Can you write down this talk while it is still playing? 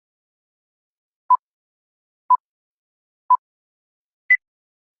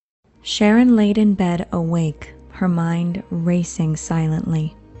Sharon laid in bed awake, her mind racing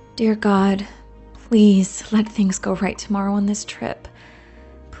silently. Dear God, please let things go right tomorrow on this trip.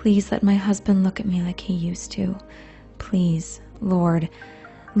 Please let my husband look at me like he used to. Please, Lord,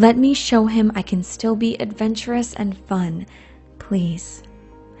 let me show him I can still be adventurous and fun. Please,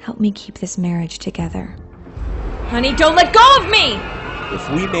 help me keep this marriage together. Honey, don't let go of me! If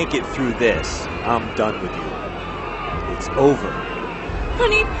we make it through this, I'm done with you. It's over.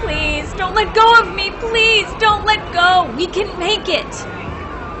 Honey, please, don't let go of me. Please, don't let go. We can make it.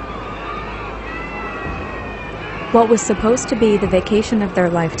 What was supposed to be the vacation of their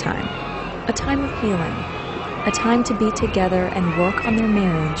lifetime, a time of healing, a time to be together and work on their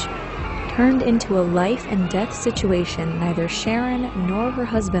marriage, turned into a life and death situation neither Sharon nor her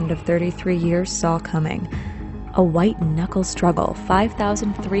husband of 33 years saw coming. A white-knuckle struggle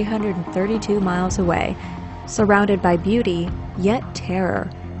 5,332 miles away, surrounded by beauty, yet terror,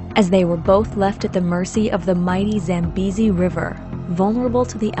 as they were both left at the mercy of the mighty Zambezi River, vulnerable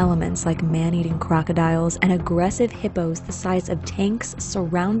to the elements like man-eating crocodiles and aggressive hippos the size of tanks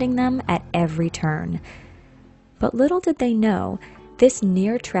surrounding them at every turn. But little did they know, this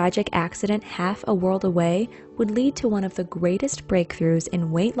near-tragic accident half a world away would lead to one of the greatest breakthroughs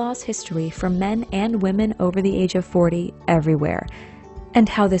in weight loss history for men and women over the age of 40 everywhere, and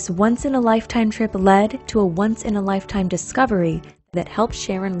how this once-in-a-lifetime trip led to a once-in-a-lifetime discovery that helped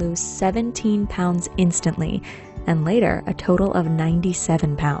Sharon lose 17 pounds instantly, and later a total of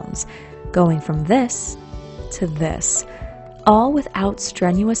 97 pounds, going from this to this, all without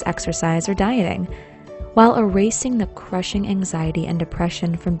strenuous exercise or dieting, while erasing the crushing anxiety and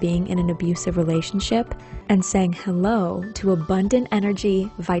depression from being in an abusive relationship and saying hello to abundant energy,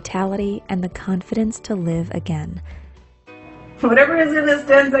 vitality, and the confidence to live again. Whatever is in this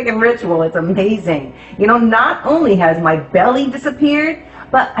 10-second ritual, it's amazing. You know, not only has my belly disappeared,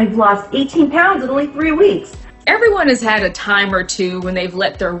 but I've lost 18 pounds in only 3 weeks. Everyone has had a time or two when they've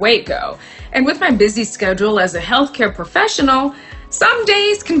let their weight go. And with my busy schedule as a healthcare professional, some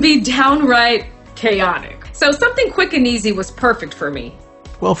days can be downright chaotic. So something quick and easy was perfect for me.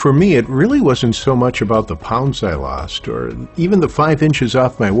 Well, for me, it really wasn't so much about the pounds I lost, or even the 5 inches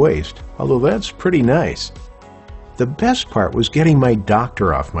off my waist, although that's pretty nice. The best part was getting my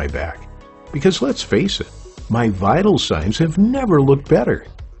doctor off my back. Because let's face it, my vital signs have never looked better.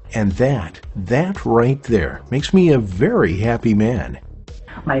 And that right there makes me a very happy man.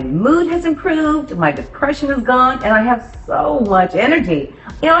 My mood has improved, my depression is gone, and I have so much energy.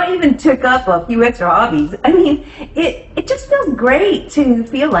 You know, I even took up a few extra hobbies. I mean, it just feels great to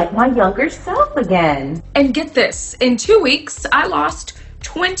feel like my younger self again. And get this, in 2 weeks, I lost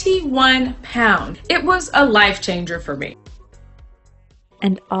 21 pounds. It was a life changer for me.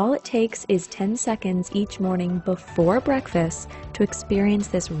 And all it takes is 10 seconds each morning before breakfast to experience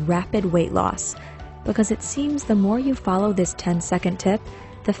this rapid weight loss. Because it seems the more you follow this 10-second tip,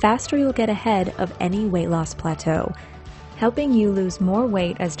 the faster you'll get ahead of any weight loss plateau, helping you lose more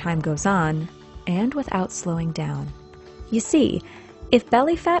weight as time goes on, and without slowing down. You see, if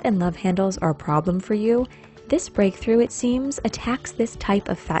belly fat and love handles are a problem for you, this breakthrough, it seems, attacks this type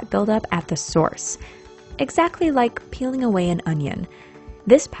of fat buildup at the source. Exactly like peeling away an onion.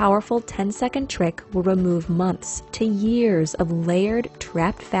 This powerful 10-second trick will remove months to years of layered,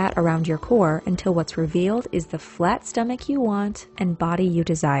 trapped fat around your core until what's revealed is the flat stomach you want and body you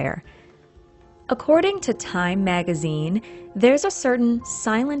desire. According to Time magazine, there's a certain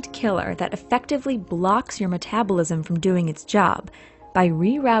silent killer that effectively blocks your metabolism from doing its job by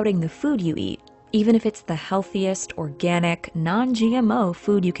rerouting the food you eat, even if it's the healthiest, organic, non-GMO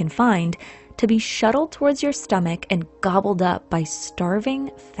food you can find, to be shuttled towards your stomach and gobbled up by starving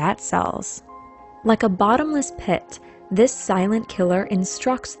fat cells. Like a bottomless pit, this silent killer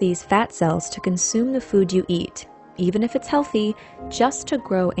instructs these fat cells to consume the food you eat, even if it's healthy, just to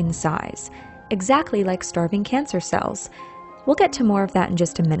grow in size, exactly like starving cancer cells. We'll get to more of that in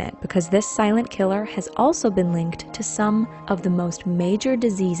just a minute, because this silent killer has also been linked to some of the most major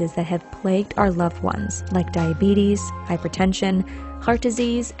diseases that have plagued our loved ones, like diabetes, hypertension, heart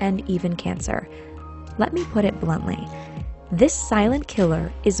disease, and even cancer. Let me put it bluntly. This silent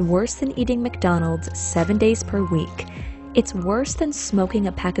killer is worse than eating McDonald's 7 days per week. It's worse than smoking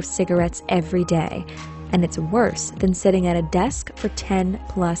a pack of cigarettes every day. And it's worse than sitting at a desk for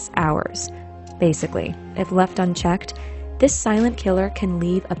 10+ hours. Basically, if left unchecked, this silent killer can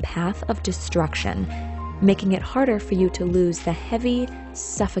leave a path of destruction, making it harder for you to lose the heavy,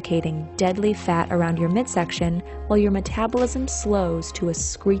 suffocating, deadly fat around your midsection while your metabolism slows to a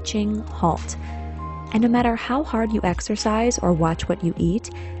screeching halt. And no matter how hard you exercise or watch what you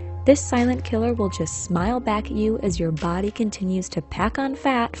eat, this silent killer will just smile back at you as your body continues to pack on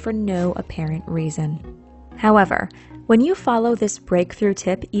fat for no apparent reason. However, when you follow this breakthrough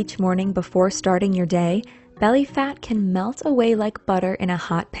tip each morning before starting your day, belly fat can melt away like butter in a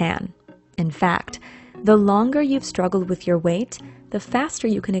hot pan. In fact, the longer you've struggled with your weight, the faster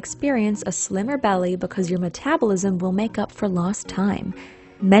you can experience a slimmer belly because your metabolism will make up for lost time.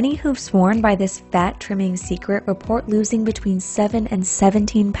 Many who've sworn by this fat trimming secret report losing between 7 and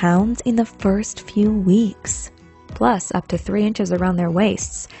 17 pounds in the first few weeks, plus up to 3 inches around their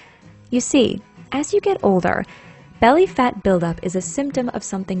waists. You see, as you get older, belly fat buildup is a symptom of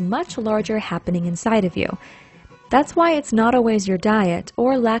something much larger happening inside of you. That's why it's not always your diet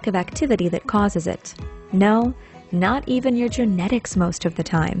or lack of activity that causes it. No, not even your genetics most of the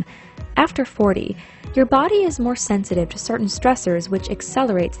time. After 40, your body is more sensitive to certain stressors which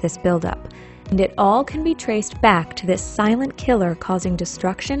accelerates this buildup, and it all can be traced back to this silent killer causing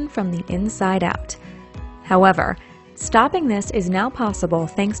destruction from the inside out. However, stopping this is now possible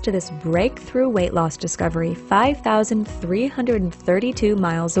thanks to this breakthrough weight loss discovery 5,332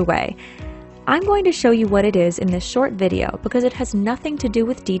 miles away. I'm going to show you what it is in this short video because it has nothing to do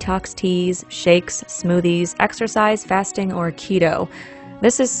with detox teas, shakes, smoothies, exercise, fasting, or keto.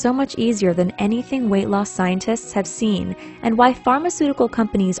 This is so much easier than anything weight loss scientists have seen, and why pharmaceutical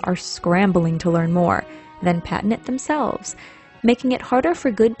companies are scrambling to learn more, then patent it themselves, making it harder for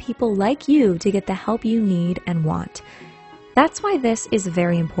good people like you to get the help you need and want. That's why this is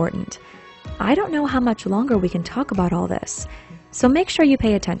very important. I don't know how much longer we can talk about all this, so make sure you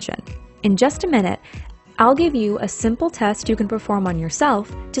pay attention. In just a minute, I'll give you a simple test you can perform on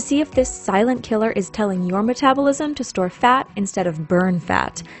yourself to see if this silent killer is telling your metabolism to store fat instead of burn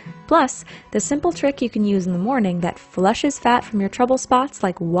fat. Plus, the simple trick you can use in the morning that flushes fat from your trouble spots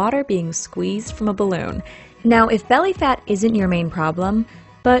like water being squeezed from a balloon. Now, if belly fat isn't your main problem,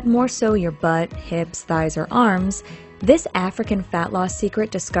 but more so your butt, hips, thighs, or arms, this African fat loss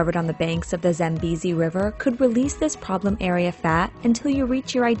secret discovered on the banks of the Zambezi River could release this problem area fat until you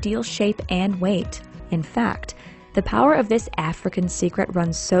reach your ideal shape and weight. In fact, the power of this African secret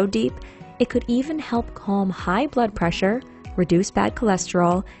runs so deep, it could even help calm high blood pressure, reduce bad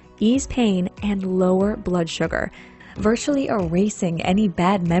cholesterol, ease pain, and lower blood sugar, virtually erasing any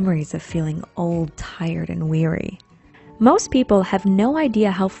bad memories of feeling old, tired, and weary. Most people have no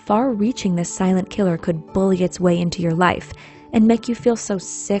idea how far-reaching this silent killer could bully its way into your life and make you feel so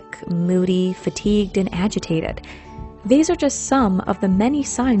sick, moody, fatigued, and agitated. These are just some of the many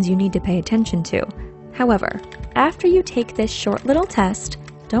signs you need to pay attention to. However, after you take this short little test,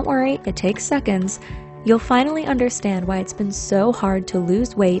 don't worry, it takes seconds, you'll finally understand why it's been so hard to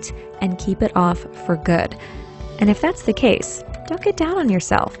lose weight and keep it off for good. And if that's the case, don't get down on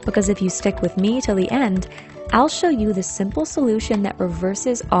yourself, because if you stick with me till the end, I'll show you the simple solution that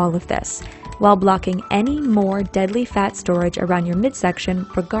reverses all of this, while blocking any more deadly fat storage around your midsection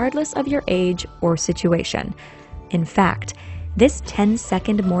regardless of your age or situation. In fact, this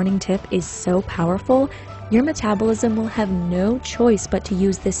 10-second morning tip is so powerful, your metabolism will have no choice but to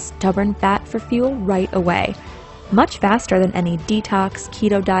use this stubborn fat for fuel right away, much faster than any detox,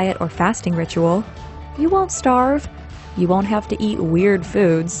 keto diet, or fasting ritual. You won't starve, you won't have to eat weird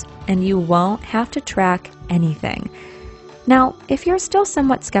foods, and you won't have to track anything. Now, if you're still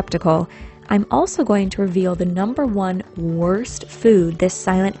somewhat skeptical, I'm also going to reveal the #1 worst food this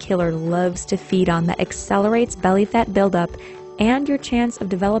silent killer loves to feed on that accelerates belly fat buildup and your chance of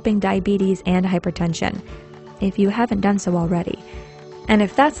developing diabetes and hypertension, if you haven't done so already. And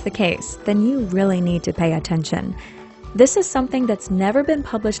if that's the case, then you really need to pay attention. This is something that's never been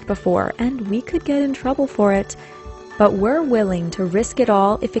published before, and we could get in trouble for it. But we're willing to risk it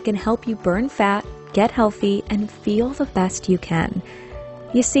all if it can help you burn fat, get healthy, and feel the best you can.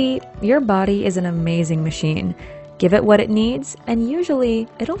 You see, your body is an amazing machine. Give it what it needs, and usually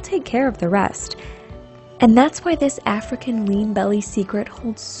it'll take care of the rest. And that's why this African lean belly secret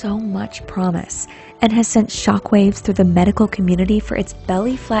holds so much promise and has sent shockwaves through the medical community for its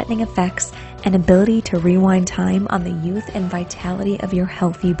belly flattening effects and ability to rewind time on the youth and vitality of your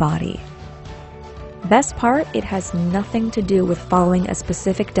healthy body. Best part, it has nothing to do with following a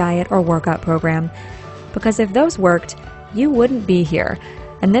specific diet or workout program, because if those worked, you wouldn't be here,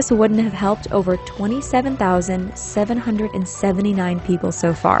 and this wouldn't have helped over 27,779 people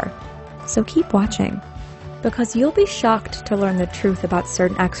so far. So keep watching, because you'll be shocked to learn the truth about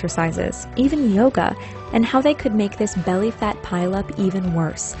certain exercises, even yoga, and how they could make this belly fat pileup even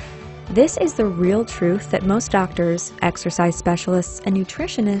worse. This is the real truth that most doctors, exercise specialists, and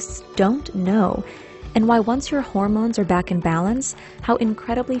nutritionists don't know, and why once your hormones are back in balance, how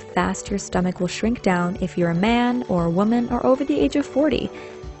incredibly fast your stomach will shrink down if you're a man or a woman or over the age of 40.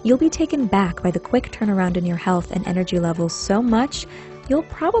 You'll be taken back by the quick turnaround in your health and energy levels so much, you'll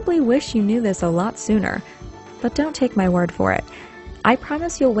probably wish you knew this a lot sooner. But don't take my word for it. I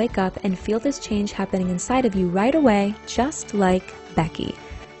promise you'll wake up and feel this change happening inside of you right away, just like Becky,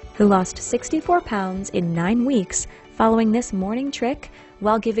 who lost 64 pounds in 9 weeks following this morning trick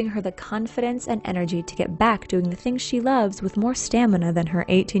while giving her the confidence and energy to get back doing the things she loves with more stamina than her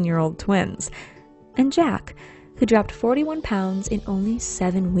 18-year-old twins. And Jack, who dropped 41 pounds in only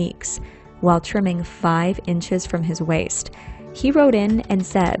 7 weeks while trimming 5 inches from his waist. He wrote in and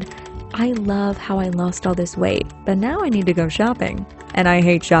said, "I love how I lost all this weight, but now I need to go shopping. And I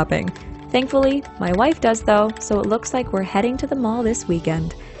hate shopping. Thankfully, my wife does though, so it looks like we're heading to the mall this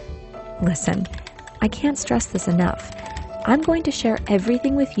weekend." Listen, I can't stress this enough. I'm going to share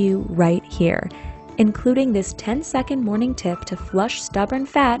everything with you right here, including this 10-second morning tip to flush stubborn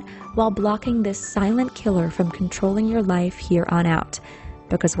fat while blocking this silent killer from controlling your life here on out.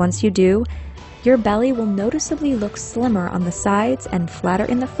 Because once you do, your belly will noticeably look slimmer on the sides and flatter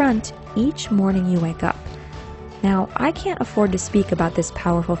in the front each morning you wake up. Now, I can't afford to speak about this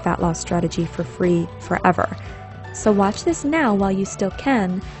powerful fat loss strategy for free forever. So watch this now while you still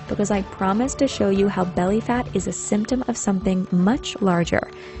can, because I promise to show you how belly fat is a symptom of something much larger.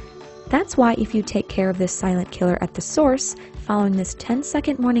 That's why if you take care of this silent killer at the source, following this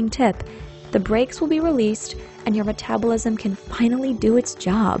 10-second morning tip, the brakes will be released and your metabolism can finally do its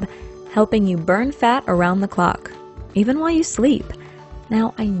job, helping you burn fat around the clock, even while you sleep.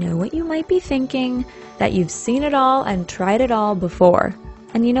 Now, I know what you might be thinking, that you've seen it all and tried it all before.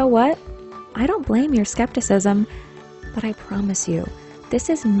 And you know what? I don't blame your skepticism, but I promise you, this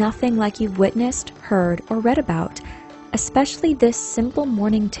is nothing like you've witnessed, heard, or read about. Especially this simple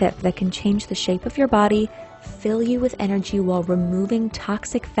morning tip that can change the shape of your body, fill you with energy while removing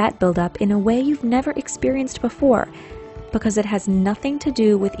toxic fat buildup in a way you've never experienced before, because it has nothing to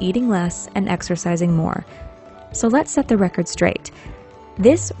do with eating less and exercising more. So let's set the record straight.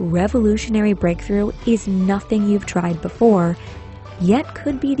 This revolutionary breakthrough is nothing you've tried before, yet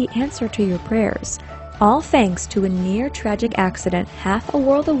could be the answer to your prayers, all thanks to a near tragic accident half a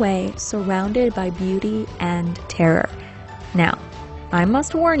world away, surrounded by beauty and terror. Now, I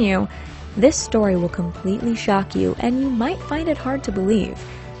must warn you, this story will completely shock you and you might find it hard to believe.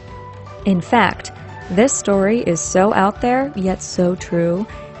 In fact, this story is so out there, yet so true,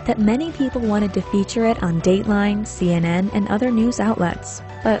 that many people wanted to feature it on Dateline, CNN, and other news outlets,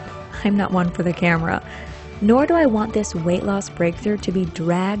 but I'm not one for the camera. Nor do I want this weight loss breakthrough to be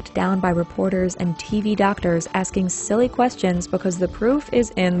dragged down by reporters and TV doctors asking silly questions because the proof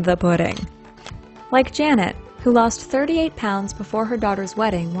is in the pudding. Like Janet, who lost 38 pounds before her daughter's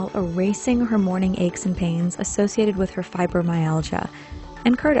wedding while erasing her morning aches and pains associated with her fibromyalgia.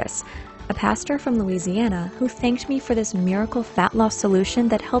 And Curtis, a pastor from Louisiana who thanked me for this miracle fat loss solution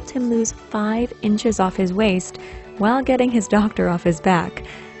that helped him lose 5 inches off his waist while getting his doctor off his back.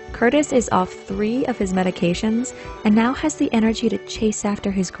 Curtis is off 3 of his medications and now has the energy to chase after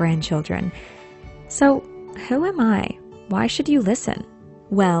his grandchildren. So, who am I? Why should you listen?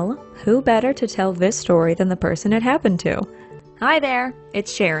 Well, who better to tell this story than the person it happened to? Hi there,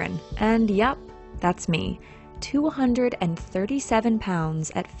 it's Sharon, and yep, that's me, 237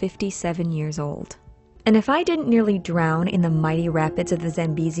 pounds at 57 years old. And if I didn't nearly drown in the mighty rapids of the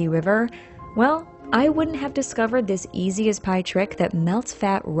Zambezi River, well, I wouldn't have discovered this easy as pie trick that melts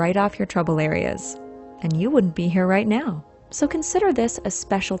fat right off your trouble areas. And you wouldn't be here right now. So consider this a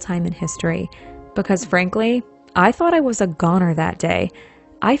special time in history, because frankly, I thought I was a goner that day.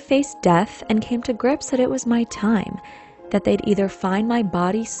 I faced death and came to grips that it was my time, that they'd either find my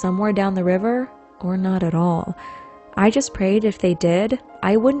body somewhere down the river or not at all. I just prayed if they did,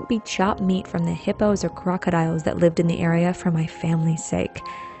 I wouldn't be chopped meat from the hippos or crocodiles that lived in the area for my family's sake.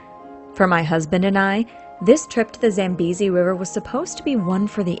 For my husband and I, this trip to the Zambezi River was supposed to be one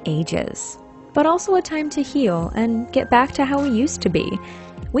for the ages, but also a time to heal and get back to how we used to be.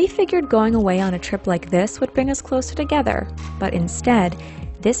 We figured going away on a trip like this would bring us closer together, but instead,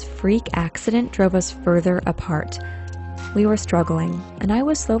 this freak accident drove us further apart. We were struggling, and I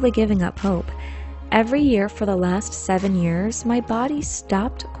was slowly giving up hope. Every year for the last 7 years, my body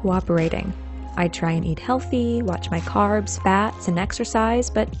stopped cooperating. I'd try and eat healthy, watch my carbs, fats, and exercise,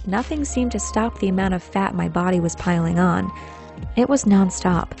 but nothing seemed to stop the amount of fat my body was piling on. It was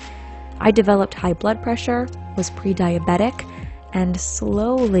nonstop. I developed high blood pressure, was pre-diabetic, and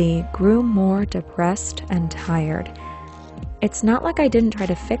slowly grew more depressed and tired. It's not like I didn't try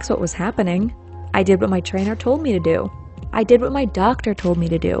to fix what was happening. I did what my trainer told me to do. I did what my doctor told me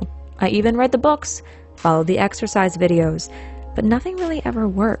to do. I even read the books, followed the exercise videos, but nothing really ever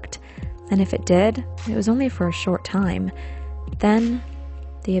worked. And if it did, it was only for a short time. Then,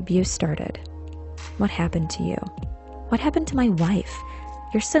 The abuse started. What happened to you? What happened to my wife?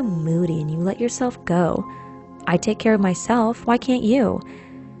 You're so moody and you let yourself go. I take care of myself, why can't you?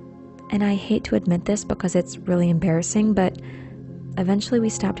 And I hate to admit this because it's really embarrassing, but eventually we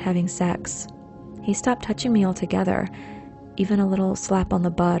stopped having sex. He stopped touching me altogether. Even a little slap on the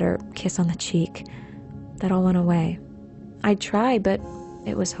butt or kiss on the cheek. That all went away. I tried, but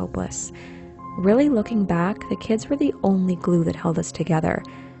it was hopeless. Really looking back, the kids were the only glue that held us together.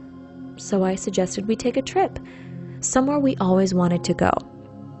 So I suggested we take a trip. Somewhere we always wanted to go.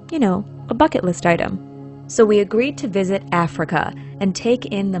 You know, a bucket list item. So we agreed to visit Africa and take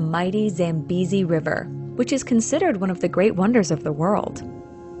in the mighty Zambezi River, which is considered one of the great wonders of the world.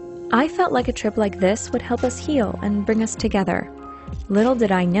 I felt like a trip like this would help us heal and bring us together. Little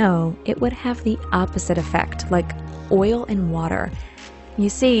did I know it would have the opposite effect, like oil and water. You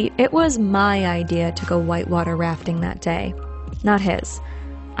see, it was my idea to go whitewater rafting that day, not his.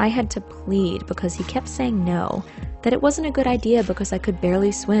 I had to plead because he kept saying no, that it wasn't a good idea because I could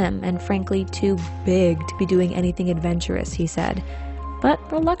barely swim and frankly too big to be doing anything adventurous, he said.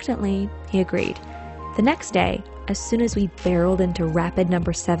 But reluctantly, he agreed. The next day, as soon as we barreled into rapid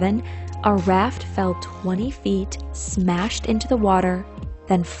number 7, our raft fell 20 feet, smashed into the water,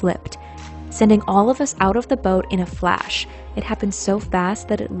 then flipped, sending all of us out of the boat in a flash. It happened so fast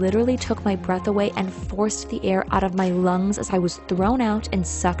that it literally took my breath away and forced the air out of my lungs as I was thrown out and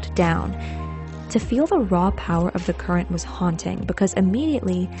sucked down. To feel the raw power of the current was haunting because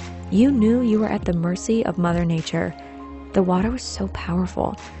immediately you knew you were at the mercy of Mother Nature. The water was so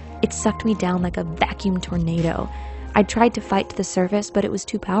powerful. It sucked me down like a vacuum tornado. I tried to fight to the surface, but it was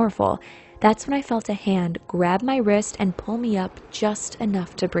too powerful. That's when I felt a hand grab my wrist and pull me up just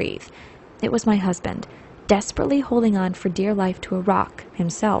enough to breathe. It was my husband, desperately holding on for dear life to a rock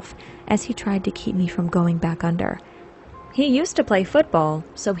himself as he tried to keep me from going back under. He used to play football,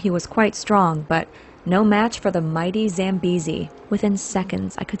 so he was quite strong, but no match for the mighty Zambezi. Within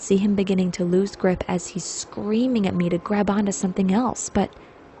seconds, I could see him beginning to lose grip as he's screaming at me to grab onto something else, but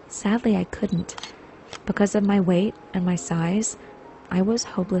sadly I couldn't. Because of my weight and my size, I was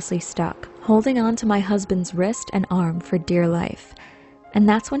hopelessly stuck, holding on to my husband's wrist and arm for dear life. And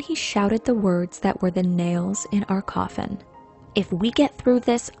that's when he shouted the words that were the nails in our coffin. "If we get through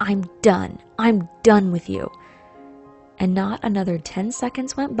this, I'm done. I'm done with you." And not another 10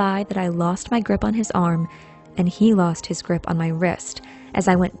 seconds went by that I lost my grip on his arm, and he lost his grip on my wrist as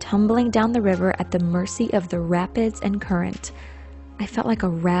I went tumbling down the river at the mercy of the rapids and current. I felt like a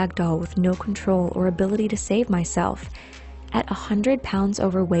rag doll with no control or ability to save myself. At 100 pounds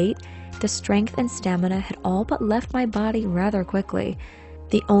overweight, the strength and stamina had all but left my body rather quickly.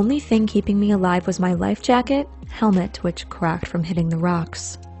 The only thing keeping me alive was my life jacket, helmet, which cracked from hitting the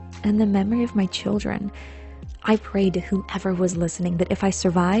rocks, and the memory of my children. I prayed to whomever was listening that if I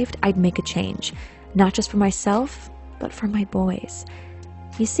survived, I'd make a change, not just for myself, but for my boys.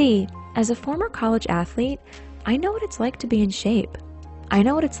 You see, as a former college athlete, I know what it's like to be in shape. I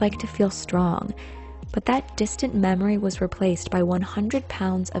know what it's like to feel strong, but that distant memory was replaced by 100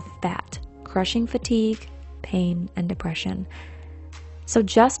 pounds of fat, crushing fatigue, pain, and depression. So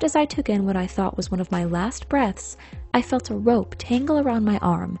just as I took in what I thought was one of my last breaths, I felt a rope tangle around my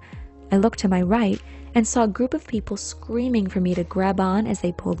arm. I looked to my right and saw a group of people screaming for me to grab on as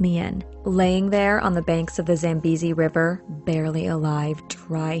they pulled me in. Laying there on the banks of the Zambezi River, barely alive,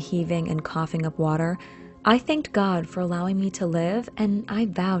 dry heaving and coughing up water, I thanked God for allowing me to live, and I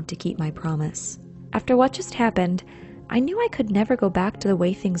vowed to keep my promise. After what just happened, I knew I could never go back to the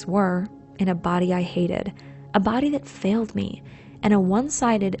way things were, in a body I hated, a body that failed me, and a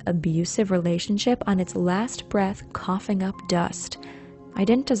one-sided, abusive relationship on its last breath coughing up dust. I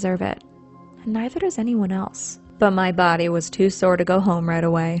didn't deserve it, and neither does anyone else. But my body was too sore to go home right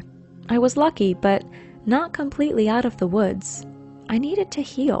away. I was lucky, but not completely out of the woods. I needed to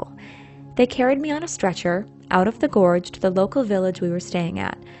heal. They carried me on a stretcher, out of the gorge to the local village we were staying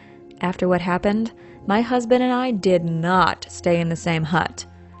at. After what happened, my husband and I did not stay in the same hut,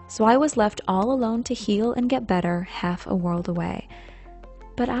 so I was left all alone to heal and get better half a world away.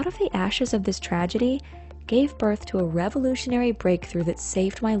 But out of the ashes of this tragedy, gave birth to a revolutionary breakthrough that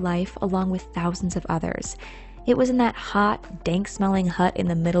saved my life along with thousands of others. It was in that hot, dank-smelling hut in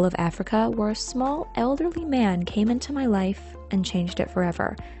the middle of Africa where a small, elderly man came into my life and changed it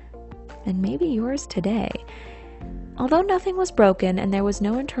forever. And maybe yours today. Although nothing was broken and there was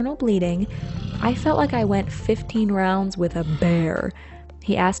no internal bleeding, I felt like I went 15 rounds with a bear.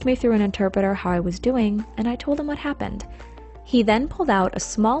 He asked me through an interpreter how I was doing, and I told him what happened. He then pulled out a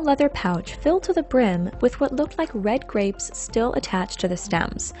small leather pouch filled to the brim with what looked like red grapes still attached to the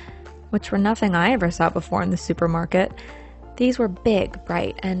stems, which were nothing I ever saw before in the supermarket. These were big,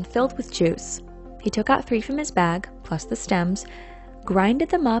 bright, and filled with juice. He took out 3 from his bag, plus the stems, grinded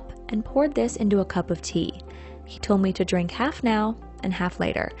them up, and poured this into a cup of tea. He told me to drink half now and half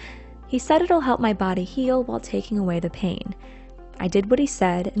later. He said it'll help my body heal while taking away the pain. I did what he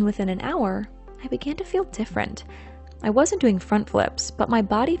said, and within an hour, I began to feel different. I wasn't doing front flips, but my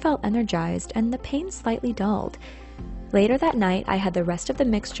body felt energized and the pain slightly dulled. Later that night, I had the rest of the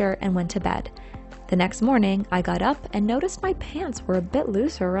mixture and went to bed. The next morning, I got up and noticed my pants were a bit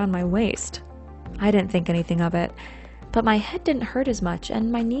looser around my waist. I didn't think anything of it, but my head didn't hurt as much, and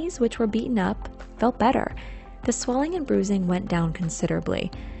my knees, which were beaten up, felt better. The swelling and bruising went down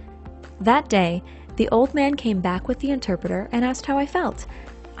considerably. That day, the old man came back with the interpreter and asked how I felt.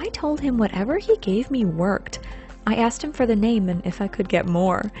 I told him whatever he gave me worked. I asked him for the name and if I could get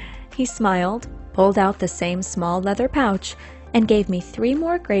more. He smiled, pulled out the same small leather pouch, and gave me 3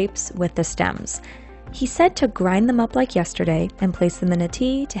 more grapes with the stems. He said to grind them up like yesterday and place them in a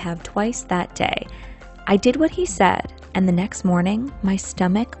tea to have twice that day. I did what he said, and the next morning, my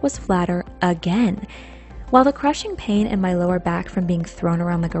stomach was flatter again, while the crushing pain in my lower back from being thrown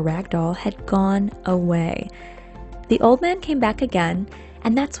around like a rag doll had gone away. The old man came back again,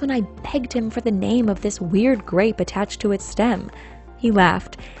 and that's when I begged him for the name of this weird grape attached to its stem. He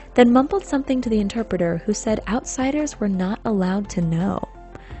laughed, then mumbled something to the interpreter, who said outsiders were not allowed to know.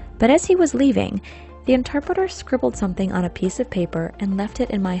 But as he was leaving, the interpreter scribbled something on a piece of paper and left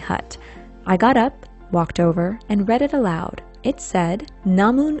it in my hut. I got up, walked over, and read it aloud. It said,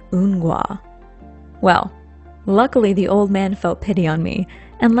 "Namun Ungwa." Well, luckily the old man felt pity on me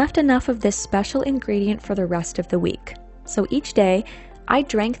and left enough of this special ingredient for the rest of the week. So each day, I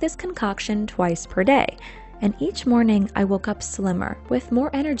drank this concoction twice per day, and each morning I woke up slimmer, with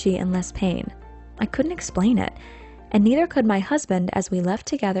more energy and less pain. I couldn't explain it, and neither could my husband as we left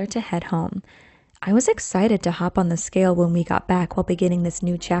together to head home. I was excited to hop on the scale when we got back while beginning this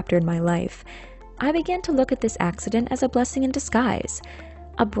new chapter in my life. I began to look at this accident as a blessing in disguise,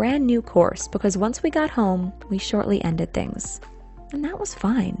 a brand new course, because once we got home, we shortly ended things. And that was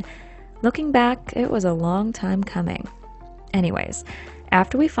fine. Looking back, it was a long time coming. Anyways,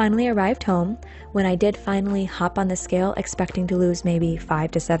 after we finally arrived home, when I did finally hop on the scale expecting to lose maybe 5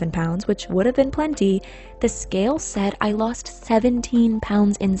 to 7 pounds, which would have been plenty, the scale said I lost 17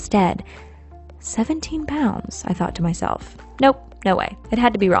 pounds instead. 17 pounds, I thought to myself. Nope, no way. It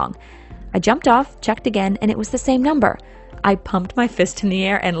had to be wrong. I jumped off, checked again, and it was the same number. I pumped my fist in the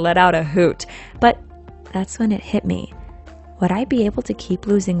air and let out a hoot. But that's when it hit me. Would I be able to keep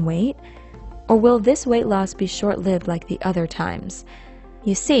losing weight? Or will this weight loss be short-lived like the other times?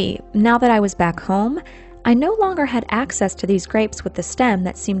 You see, now that I was back home, I no longer had access to these grapes with the stem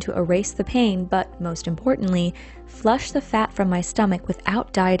that seemed to erase the pain, but most importantly, flush the fat from my stomach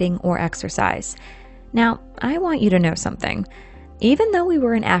without dieting or exercise. Now, I want you to know something. Even though we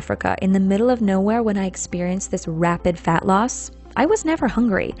were in Africa, in the middle of nowhere when I experienced this rapid fat loss, I was never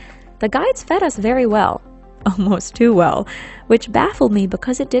hungry. The guides fed us very well, almost too well, which baffled me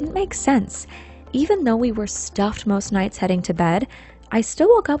because it didn't make sense. Even though we were stuffed most nights heading to bed, I still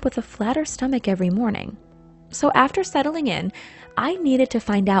woke up with a flatter stomach every morning. So after settling in, I needed to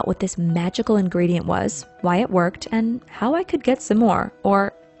find out what this magical ingredient was, why it worked, and how I could get some more,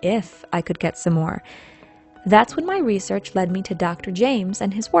 or if I could get some more. That's when my research led me to Dr. James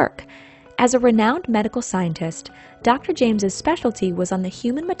and his work. As a renowned medical scientist, Dr. James's specialty was on the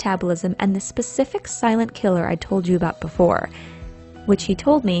human metabolism and the specific silent killer I told you about before, which he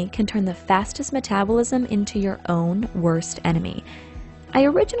told me can turn the fastest metabolism into your own worst enemy. I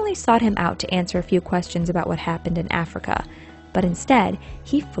originally sought him out to answer a few questions about what happened in Africa, but instead,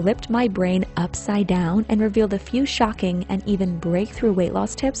 he flipped my brain upside down and revealed a few shocking and even breakthrough weight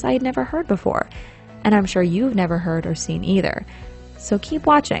loss tips I had never heard before, and I'm sure you've never heard or seen either. So keep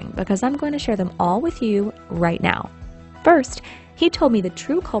watching, because I'm going to share them all with you right now. First, he told me the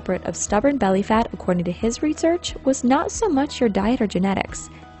true culprit of stubborn belly fat, according to his research, was not so much your diet or genetics,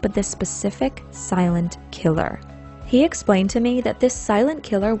 but the specific silent killer. He explained to me that this silent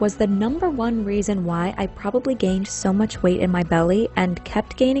killer was the #1 reason why I probably gained so much weight in my belly and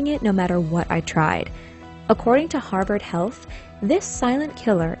kept gaining it no matter what I tried. According to Harvard Health, this silent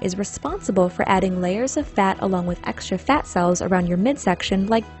killer is responsible for adding layers of fat along with extra fat cells around your midsection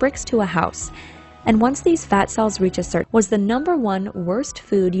like bricks to a house. And once these fat cells reach a certain was the #1 worst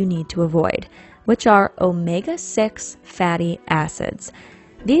food you need to avoid, which are omega-6 fatty acids.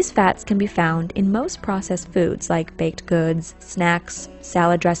 These fats can be found in most processed foods like baked goods, snacks,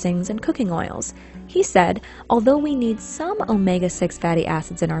 salad dressings, and cooking oils. He said, although we need some omega-6 fatty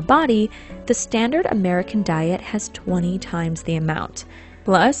acids in our body, the standard American diet has 20 times the amount.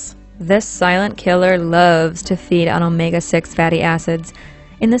 Plus, This silent killer loves to feed on omega-6 fatty acids,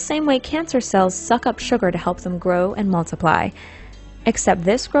 in the same way cancer cells suck up sugar to help them grow and multiply. Except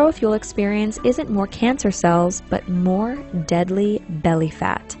this growth you'll experience isn't more cancer cells, but more deadly belly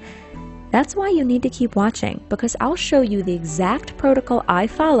fat. That's why you need to keep watching, because I'll show you the exact protocol I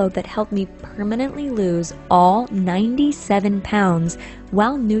followed that helped me permanently lose all 97 pounds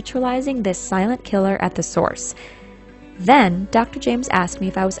while neutralizing this silent killer at the source. Then, Dr. James asked me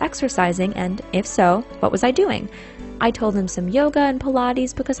if I was exercising, and if so, what was I doing? I told him some yoga and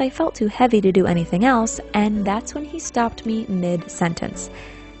Pilates because I felt too heavy to do anything else, and that's when he stopped me mid-sentence.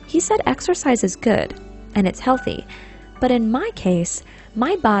 He said exercise is good, and it's healthy, but in my case,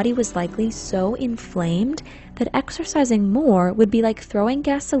 my body was likely so inflamed that exercising more would be like throwing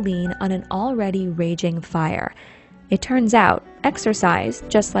gasoline on an already raging fire. It turns out, exercise,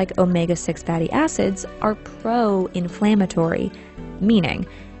 just like omega-6 fatty acids, are pro-inflammatory, meaning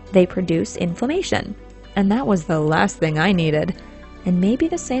they produce inflammation. And that was the last thing I needed. And maybe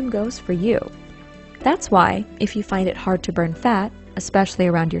the same goes for you. That's why, if you find it hard to burn fat, especially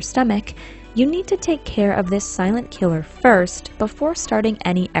around your stomach, you need to take care of this silent killer first before starting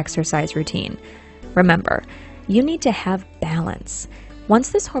any exercise routine. Remember, you need to have balance. Once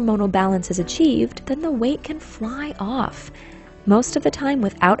this hormonal balance is achieved, then the weight can fly off. Most of the time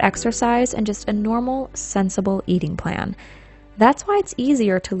without exercise and just a normal, sensible eating plan. That's why it's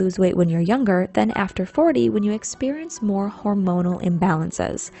easier to lose weight when you're younger than after 40 when you experience more hormonal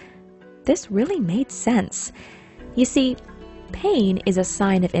imbalances. This really made sense. You see, pain is a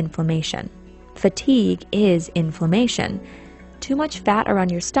sign of inflammation. Fatigue is inflammation. Too much fat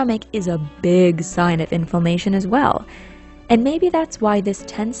around your stomach is a big sign of inflammation as well. And maybe that's why this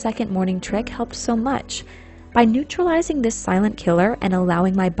 10-second morning trick helped so much. By neutralizing this silent killer and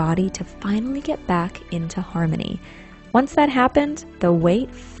allowing my body to finally get back into harmony. Once that happened, the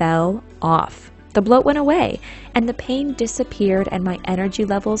weight fell off. The bloat went away, and the pain disappeared, and my energy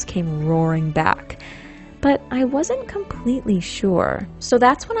levels came roaring back. But I wasn't completely sure. So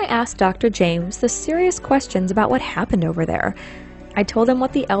that's when I asked Dr. James the serious questions about what happened over there. I told him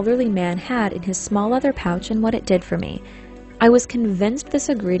what the elderly man had in his small leather pouch and what it did for me. I was convinced this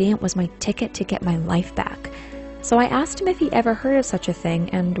ingredient was my ticket to get my life back. So I asked him if he ever heard of such a thing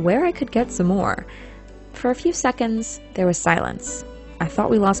and where I could get some more. For a few seconds, there was silence. I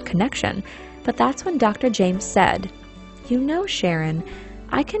thought we lost connection, but that's when Dr. James said, "You know, Sharon,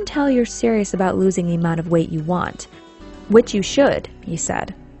 I can tell you're serious about losing the amount of weight you want." Which you should, he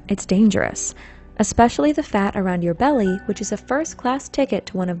said. It's dangerous, especially the fat around your belly, which is a first-class ticket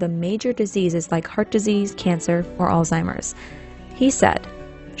to one of the major diseases like heart disease, cancer, or Alzheimer's. He said,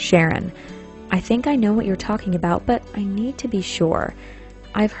 "Sharon, I think I know what you're talking about, but I need to be sure.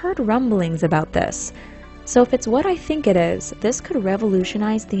 I've heard rumblings about this. So if it's what I think it is, this could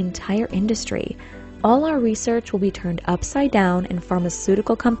revolutionize the entire industry. All our research will be turned upside down, and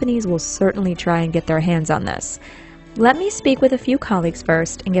pharmaceutical companies will certainly try and get their hands on this. Let me speak with a few colleagues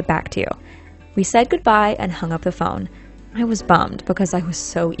first and get back to you." We said goodbye and hung up the phone. I was bummed because I was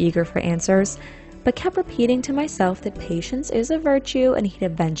so eager for answers, but kept repeating to myself that patience is a virtue and he'd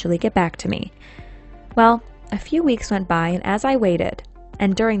eventually get back to me. Well, a few weeks went by, and as I waited,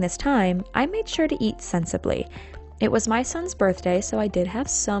 and during this time, I made sure to eat sensibly. It was my son's birthday, so I did have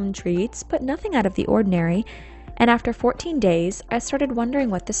some treats, but nothing out of the ordinary, and after 14 days, I started wondering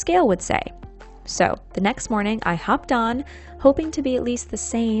what the scale would say. So, the next morning, I hopped on, hoping to be at least the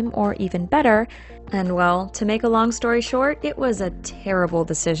same or even better, and well, to make a long story short, it was a terrible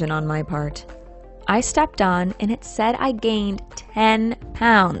decision on my part. I stepped on, and it said I gained 10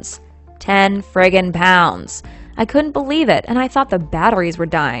 pounds. 10 friggin' pounds. I couldn't believe it, and I thought the batteries were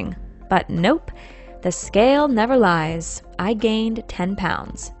dying. But nope, the scale never lies. I gained 10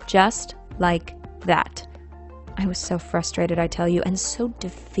 pounds, just like that. I was so frustrated, I tell you, and so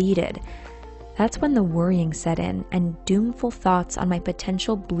defeated. That's when the worrying set in, and doomful thoughts on my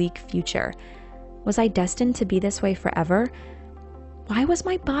potential bleak future. Was I destined to be this way forever? Why was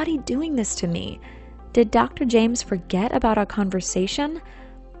my body doing this to me? Did Dr. James forget about our conversation?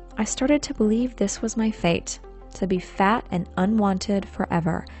 I started to believe this was my fate, to be fat and unwanted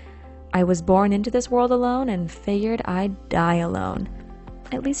forever. I was born into this world alone and figured I'd die alone.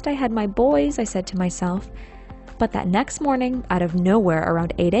 At least I had my boys, I said to myself. But that next morning, out of nowhere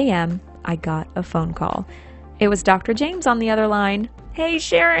around 8 a.m., I got a phone call. It was Dr. James on the other line. "Hey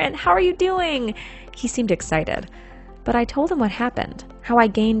Sharon, how are you doing?" He seemed excited. But I told him what happened, how I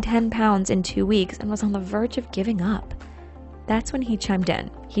gained 10 pounds in 2 weeks and was on the verge of giving up. That's when he chimed in.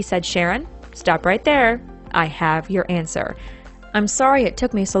 He said, "Sharon, stop right there. I have your answer. I'm sorry it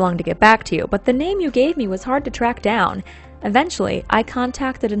took me so long to get back to you, but the name you gave me was hard to track down. Eventually, I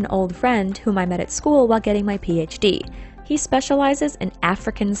contacted an old friend whom I met at school while getting my PhD. He specializes in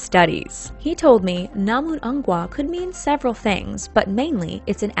African studies. He told me Namun Ungwa could mean several things, but mainly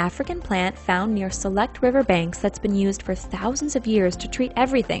it's an African plant found near select riverbanks that's been used for thousands of years to treat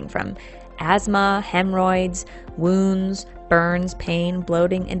everything from asthma, hemorrhoids, wounds, burns, pain,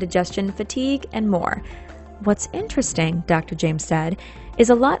 bloating, indigestion, fatigue, and more. What's interesting, Dr. James said, is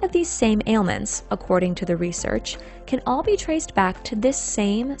a lot of these same ailments, according to the research, can all be traced back to this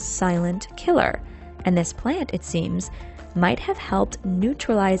same silent killer. And this plant, it seems, might have helped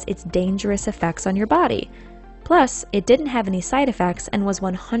neutralize its dangerous effects on your body. Plus, it didn't have any side effects and was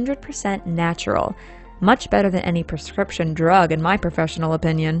 100% natural. Much better than any prescription drug, in my professional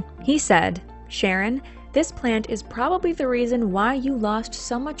opinion. He said, "Sharon, this plant is probably the reason why you lost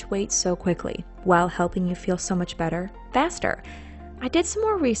so much weight so quickly, while helping you feel so much better, faster. I did some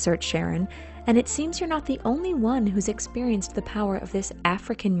more research, Sharon, and it seems you're not the only one who's experienced the power of this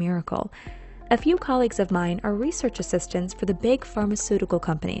African miracle. A few colleagues of mine are research assistants for the big pharmaceutical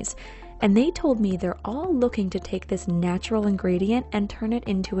companies, and they told me they're all looking to take this natural ingredient and turn it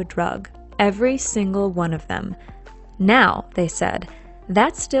into a drug. Every single one of them. Now, they said,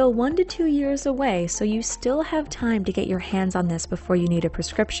 that's still 1 to 2 years away, so you still have time to get your hands on this before you need a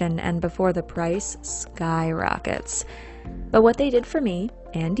prescription and before the price skyrockets. But what they did for me,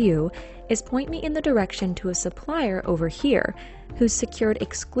 and you, is point me in the direction to a supplier over here who's secured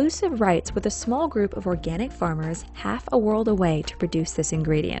exclusive rights with a small group of organic farmers half a world away to produce this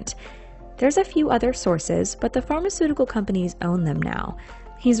ingredient. There's a few other sources, but the pharmaceutical companies own them now.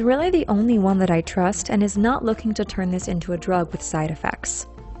 He's really the only one that I trust and is not looking to turn this into a drug with side effects."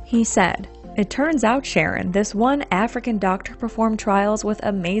 He said, "It turns out, Sharon, this one African doctor performed trials with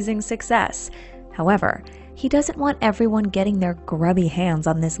amazing success. However, he doesn't want everyone getting their grubby hands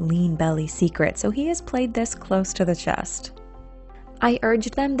on this lean belly secret, so he has played this close to the chest." I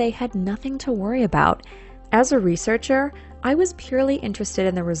urged them they had nothing to worry about. As a researcher, I was purely interested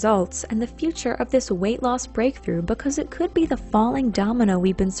in the results and the future of this weight loss breakthrough because it could be the falling domino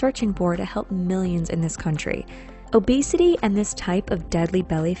we've been searching for to help millions in this country. Obesity and this type of deadly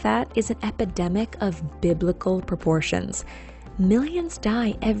belly fat is an epidemic of biblical proportions. Millions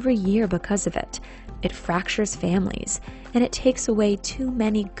die every year because of it. It fractures families, and it takes away too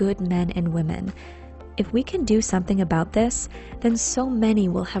many good men and women. If we can do something about this, then so many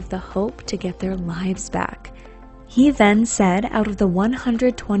will have the hope to get their lives back. He then said out of the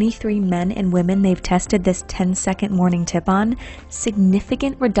 123 men and women they've tested this 10-second morning tip on,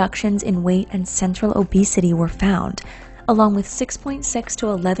 significant reductions in weight and central obesity were found, along with 6.6 to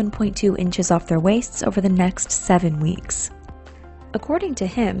 11.2 inches off their waists over the next 7 weeks. According to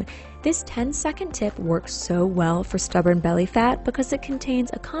him, this 10-second tip works so well for stubborn belly fat because it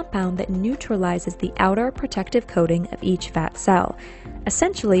contains a compound that neutralizes the outer protective coating of each fat cell,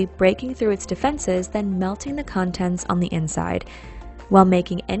 essentially breaking through its defenses, then melting the contents on the inside, while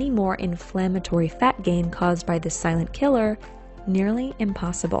making any more inflammatory fat gain caused by this silent killer nearly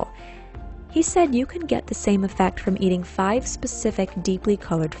impossible. He said you can get the same effect from eating 5 specific deeply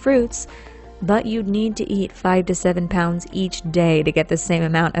colored fruits, but you'd need to eat 5 to 7 pounds each day to get the same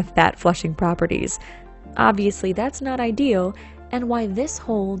amount of fat-flushing properties. Obviously, that's not ideal, and why this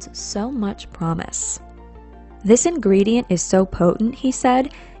holds so much promise. This ingredient is so potent, he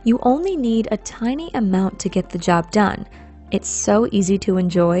said, you only need a tiny amount to get the job done. It's so easy to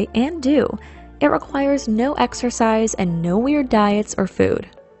enjoy and do. It requires no exercise and no weird diets or food.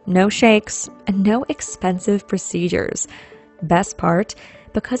 No shakes and no expensive procedures. Best part,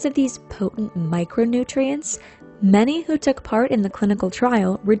 because of these potent micronutrients, many who took part in the clinical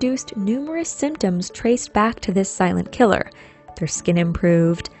trial reduced numerous symptoms traced back to this silent killer. Their skin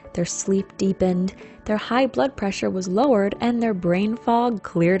improved, their sleep deepened, their high blood pressure was lowered, and their brain fog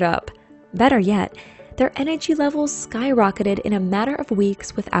cleared up. Better yet, their energy levels skyrocketed in a matter of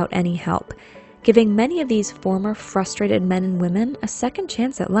weeks without any help, giving many of these former frustrated men and women a second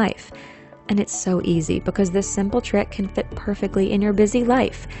chance at life. And it's so easy because this simple trick can fit perfectly in your busy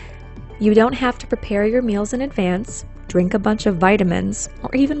life. You don't have to prepare your meals in advance, drink a bunch of vitamins,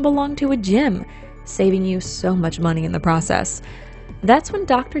 or even belong to a gym, saving you so much money in the process. That's when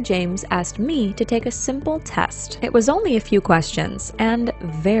Dr. James asked me to take a simple test. It was only a few questions, and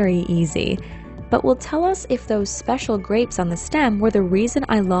very easy, but will tell us if those special grapes on the stem were the reason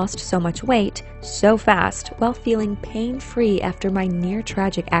I lost so much weight so fast while feeling pain-free after my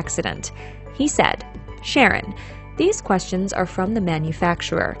near-tragic accident. He said, "Sharon, these questions are from the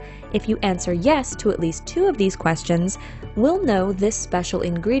manufacturer. If you answer yes to at least 2 of these questions, we'll know this special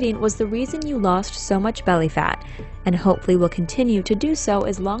ingredient was the reason you lost so much belly fat, and hopefully will continue to do so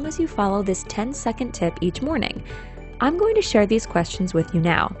as long as you follow this 10-second tip each morning. I'm going to share these questions with you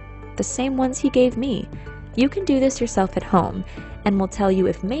now, the same ones he gave me. You can do this yourself at home, and we'll tell you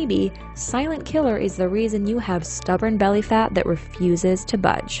if maybe silent killer is the reason you have stubborn belly fat that refuses to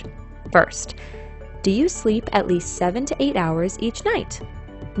budge. First, do you sleep at least 7 to 8 hours each night?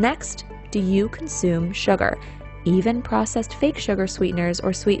 Next, do you consume sugar, even processed fake sugar sweeteners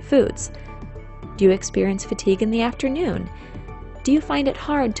or sweet foods? Do you experience fatigue in the afternoon? Do you find it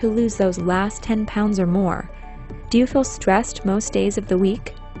hard to lose those last 10 pounds or more? Do you feel stressed most days of the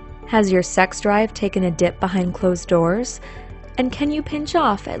week? Has your sex drive taken a dip behind closed doors? And can you pinch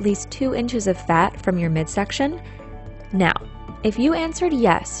off at least 2 inches of fat from your midsection? Now, if you answered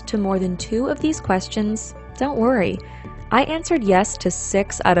yes to more than 2 of these questions, don't worry. I answered yes to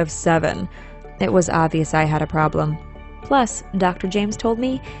 6 out of 7. It was obvious I had a problem. Plus, Dr. James told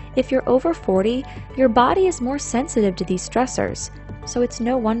me, if you're over 40, your body is more sensitive to these stressors, so it's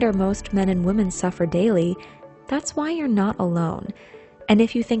no wonder most men and women suffer daily. That's why you're not alone. And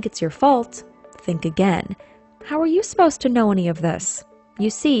if you think it's your fault, think again. How are you supposed to know any of this? You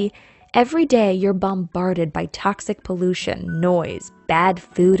see, every day you're bombarded by toxic pollution, noise, bad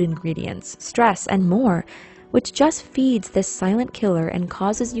food ingredients, stress, and more, which just feeds this silent killer and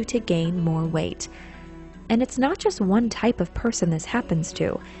causes you to gain more weight. And it's not just one type of person this happens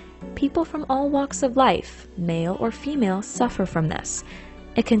to. People from all walks of life, male or female, suffer from this.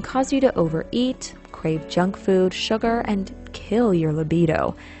 It can cause you to overeat, crave junk food, sugar, and kill your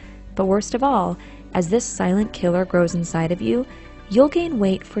libido. But worst of all, as this silent killer grows inside of you, you'll gain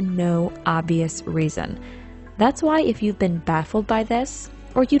weight for no obvious reason. That's why if you've been baffled by this,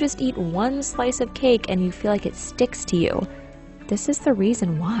 or you just eat one slice of cake and you feel like it sticks to you, this is the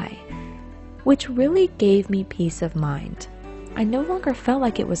reason why. Which really gave me peace of mind. I no longer felt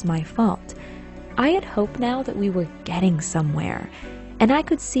like it was my fault. I had hope now that we were getting somewhere, and I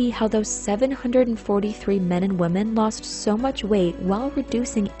could see how those 743 men and women lost so much weight while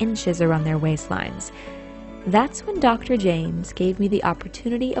reducing inches around their waistlines. That's when Dr. James gave me the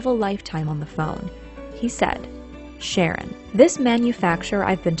opportunity of a lifetime on the phone. He said, "Sharon, this manufacturer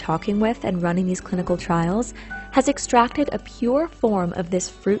I've been talking with and running these clinical trials has extracted a pure form of this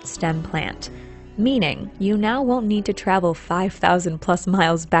fruit stem plant, meaning you now won't need to travel 5,000 plus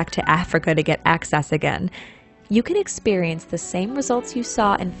miles back to Africa to get access again. You can experience the same results you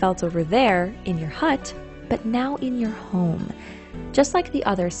saw and felt over there in your hut, but now in your home, just like the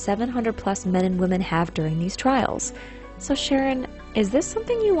other 700 plus men and women have during these trials. So Sharon, is this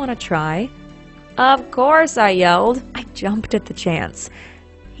something you want to try?" "Of course," I yelled. I jumped at the chance.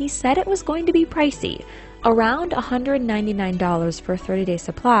 He said it was going to be pricey, around $199 for a 30-day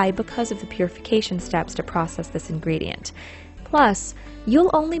supply because of the purification steps to process this ingredient. Plus, you'll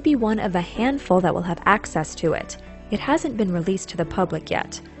only be one of a handful that will have access to it. It hasn't been released to the public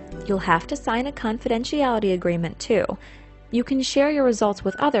yet. You'll have to sign a confidentiality agreement too. You can share your results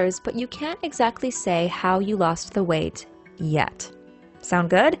with others, but you can't exactly say how you lost the weight yet. Sound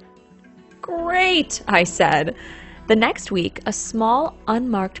good? "Great," I said. The next week, a small,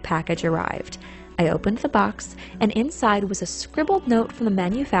 unmarked package arrived. I opened the box, and inside was a scribbled note from the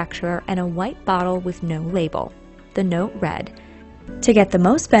manufacturer and a white bottle with no label. The note read, "To get the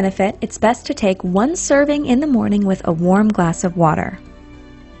most benefit, it's best to take 1 serving in the morning with a warm glass of water.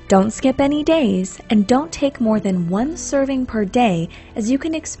 Don't skip any days, and don't take more than 1 serving per day, as you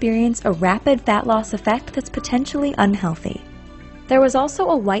can experience a rapid fat loss effect that's potentially unhealthy." There was also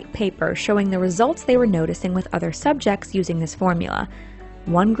a white paper showing the results they were noticing with other subjects using this formula.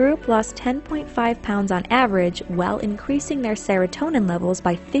 One group lost 10.5 pounds on average while increasing their serotonin levels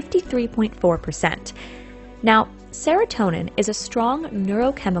by 53.4%. Now, serotonin is a strong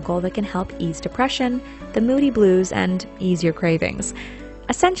neurochemical that can help ease depression, the moody blues, and ease your cravings.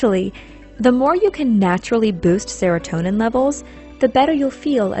 Essentially, the more you can naturally boost serotonin levels, the better you'll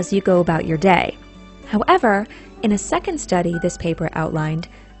feel as you go about your day. However, in a second study this paper outlined,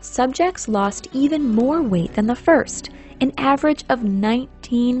 subjects lost even more weight than the first, an average of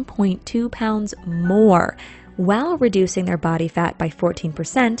 19.2 pounds more, while reducing their body fat by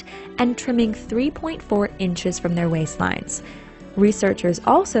 14% and trimming 3.4 inches from their waistlines. Researchers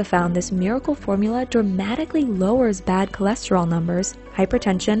also found this miracle formula dramatically lowers bad cholesterol numbers,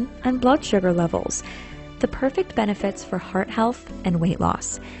 hypertension, and blood sugar levels, the perfect benefits for heart health and weight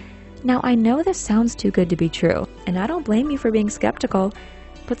loss. Now, I know this sounds too good to be true, and I don't blame you for being skeptical,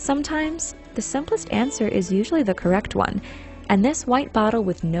 but sometimes the simplest answer is usually the correct one, and this white bottle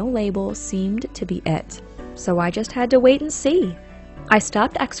with no label seemed to be it. So I just had to wait and see. I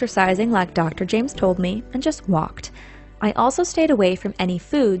stopped exercising like Dr. James told me and just walked. I also stayed away from any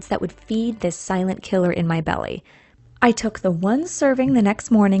foods that would feed this silent killer in my belly. I took the 1 serving the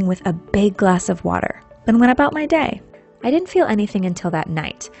next morning with a big glass of water, then went about my day. I didn't feel anything until that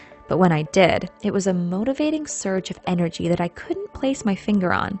night, but when I did, it was a motivating surge of energy that I couldn't place my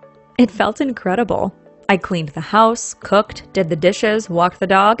finger on. It felt incredible. I cleaned the house, cooked, did the dishes, walked the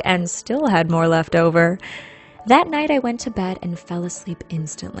dog, and still had more left over. That night I went to bed and fell asleep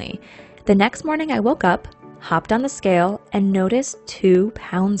instantly. The next morning I woke up, hopped on the scale, and noticed 2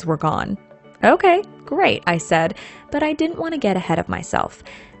 pounds were gone. Okay, great, I said, but I didn't want to get ahead of myself.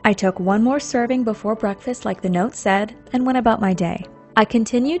 I took one more serving before breakfast like the note said, and went about my day. I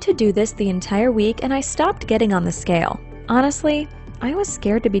continued to do this the entire week, and I stopped getting on the scale. Honestly, I was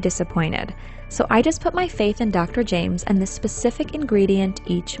scared to be disappointed, so I just put my faith in Dr. James and this specific ingredient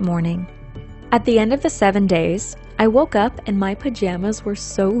each morning. At the end of the 7 days, I woke up and my pajamas were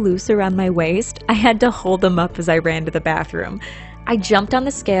so loose around my waist, I had to hold them up as I ran to the bathroom. I jumped on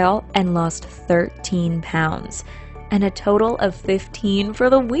the scale and lost 13 pounds, and a total of 15 for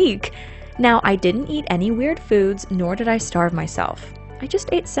the week. Now, I didn't eat any weird foods, nor did I starve myself. I just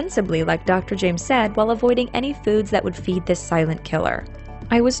ate sensibly, like Dr. James said, while avoiding any foods that would feed this silent killer.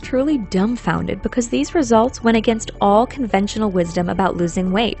 I was truly dumbfounded because these results went against all conventional wisdom about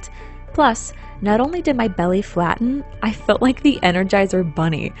losing weight. Plus, not only did my belly flatten, I felt like the Energizer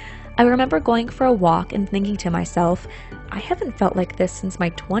Bunny. I remember going for a walk and thinking to myself, I haven't felt like this since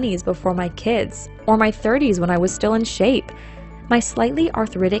my 20s before my kids, or my 30s when I was still in shape. My slightly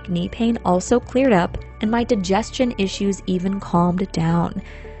arthritic knee pain also cleared up, and my digestion issues even calmed down.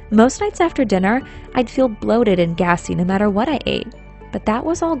 Most nights after dinner, I'd feel bloated and gassy no matter what I ate, but that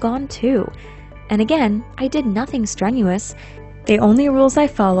was all gone too. And again, I did nothing strenuous. The only rules I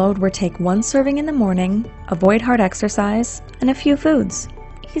followed were take 1 serving in the morning, avoid hard exercise, and a few foods.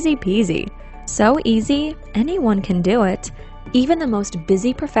 Easy peasy. So easy, anyone can do it. Even the most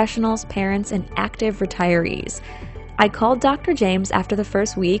busy professionals, parents, and active retirees. I called Dr. James after the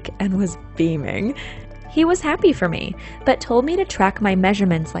first week and was beaming. He was happy for me, but told me to track my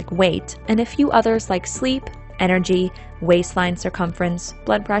measurements like weight and a few others like sleep, energy, waistline circumference,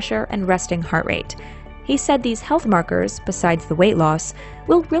 blood pressure, and resting heart rate. He said these health markers, besides the weight loss,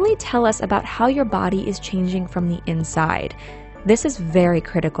 will really tell us about how your body is changing from the inside. This is very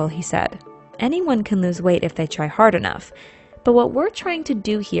critical, he said. Anyone can lose weight if they try hard enough. But what we're trying to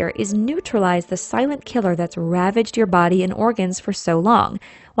do here is neutralize the silent killer that's ravaged your body and organs for so long,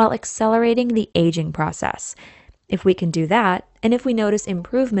 while accelerating the aging process. If we can do that, and if we notice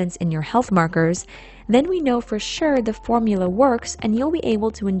improvements in your health markers, then we know for sure the formula works and you'll be able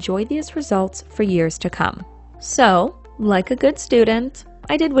to enjoy these results for years to come. So, like a good student,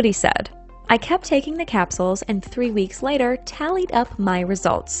 I did what he said. I kept taking the capsules and 3 weeks later tallied up my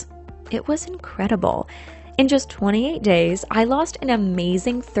results. It was incredible. In just 28 days, I lost an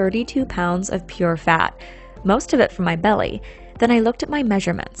amazing 32 pounds of pure fat, most of it from my belly. Then I looked at my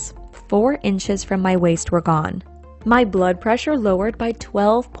measurements. 4 inches from my waist were gone. My blood pressure lowered by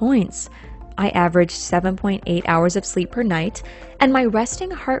 12 points. I averaged 7.8 hours of sleep per night, and my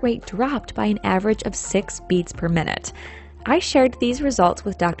resting heart rate dropped by an average of 6 beats per minute. I shared these results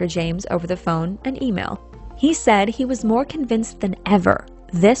with Dr. James over the phone and email. He said he was more convinced than ever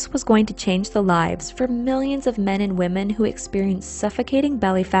this was going to change the lives for millions of men and women who experience suffocating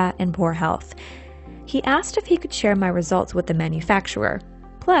belly fat and poor health. He asked if he could share my results with the manufacturer,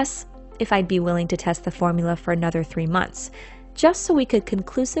 plus if I'd be willing to test the formula for another 3 months, just so we could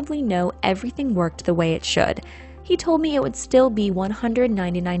conclusively know everything worked the way it should. He told me it would still be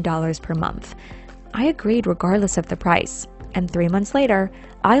 $199 per month. I agreed regardless of the price, and 3 months later,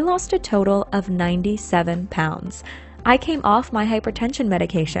 I lost a total of 97 pounds. I came off my hypertension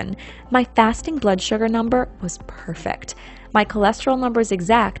medication. My fasting blood sugar number was perfect. My cholesterol numbers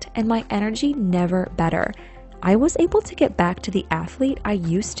exact, and my energy never better. I was able to get back to the athlete I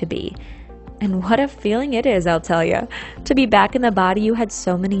used to be. And what a feeling it is, I'll tell you, to be back in the body you had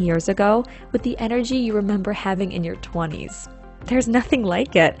so many years ago with the energy you remember having in your 20s. There's nothing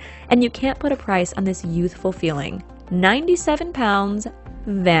like it, and you can't put a price on this youthful feeling. 97 pounds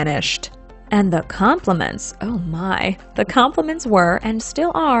vanished. And the compliments, oh my, the compliments were and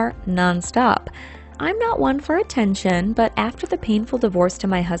still are nonstop. I'm not one for attention, but after the painful divorce to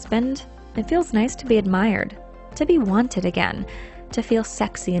my husband, it feels nice to be admired, to be wanted again, to feel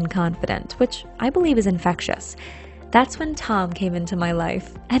sexy and confident, which I believe is infectious. That's when Tom came into my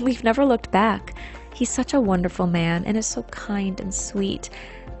life, and we've never looked back. He's such a wonderful man and is so kind and sweet.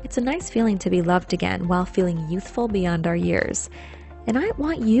 It's a nice feeling to be loved again while feeling youthful beyond our years. And I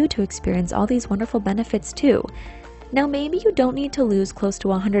want you to experience all these wonderful benefits too. Now, maybe you don't need to lose close to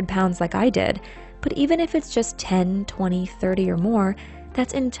 100 pounds like I did, but even if it's just 10, 20, 30 or more,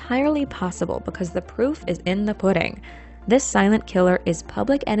 that's entirely possible because the proof is in the pudding. This silent killer is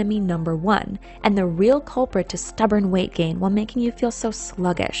public enemy number one and the real culprit to stubborn weight gain while making you feel so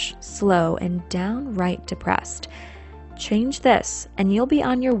sluggish, slow, and downright depressed. Change this, and you'll be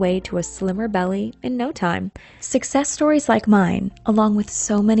on your way to a slimmer belly in no time. Success stories like mine, along with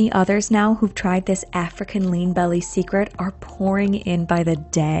so many others now who've tried this African lean belly secret, are pouring in by the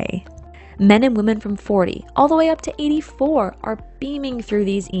day. Men and women from 40 all the way up to 84 are beaming through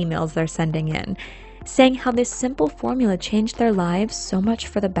these emails they're sending in, saying how this simple formula changed their lives so much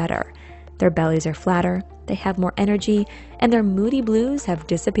for the better. Their bellies are flatter, they have more energy, and their moody blues have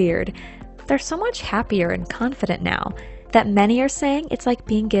disappeared. They're so much happier and confident now that many are saying it's like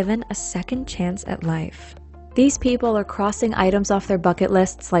being given a second chance at life. These people are crossing items off their bucket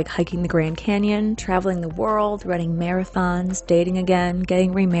lists like hiking the Grand Canyon, traveling the world, running marathons, dating again,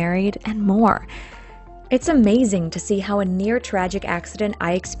 getting remarried, and more. It's amazing to see how a near-tragic accident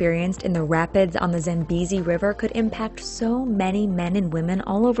I experienced in the rapids on the Zambezi River could impact so many men and women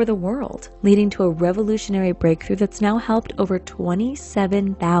all over the world, leading to a revolutionary breakthrough that's now helped over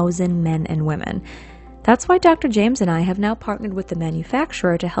 27,000 men and women. That's why Dr. James and I have now partnered with the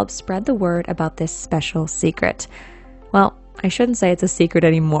manufacturer to help spread the word about this special secret. Well, I shouldn't say it's a secret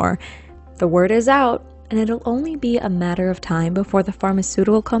anymore. The word is out, and it'll only be a matter of time before the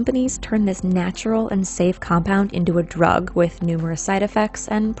pharmaceutical companies turn this natural and safe compound into a drug with numerous side effects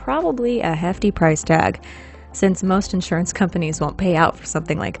and probably a hefty price tag. Since most insurance companies won't pay out for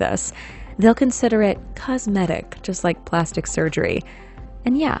something like this, they'll consider it cosmetic, just like plastic surgery.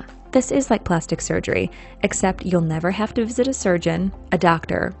 And yeah, this is like plastic surgery, except you'll never have to visit a surgeon, a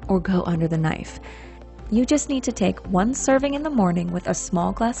doctor, or go under the knife. You just need to take one serving in the morning with a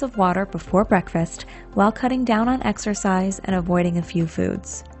small glass of water before breakfast while cutting down on exercise and avoiding a few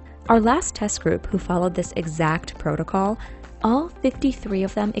foods. Our last test group who followed this exact protocol, all 53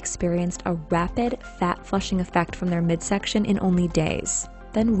 of them experienced a rapid fat flushing effect from their midsection in only days,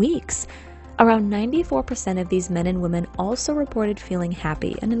 then weeks. Around 94% of these men and women also reported feeling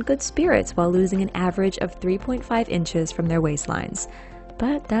happy and in good spirits while losing an average of 3.5 inches from their waistlines.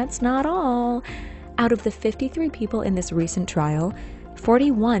 But that's not all. Out of the 53 people in this recent trial,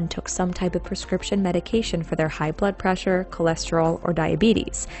 41 took some type of prescription medication for their high blood pressure, cholesterol, or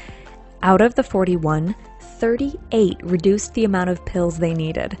diabetes. Out of the 41, 38 reduced the amount of pills they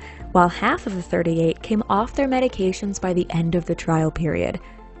needed, while half of the 38 came off their medications by the end of the trial period.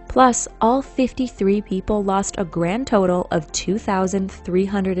 Plus, all 53 people lost a grand total of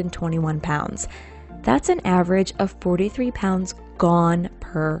 2,321 pounds. That's an average of 43 pounds gone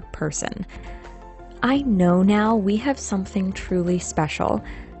per person. I know now we have something truly special,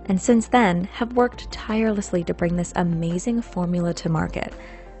 and since then have worked tirelessly to bring this amazing formula to market.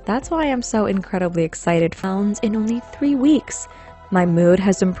 That's why I'm so incredibly excited. Pounds in only 3 weeks. My mood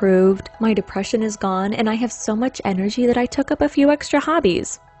has improved, my depression is gone, and I have so much energy that I took up a few extra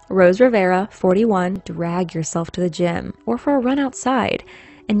hobbies. Rose Rivera, 41, drag yourself to the gym or for a run outside,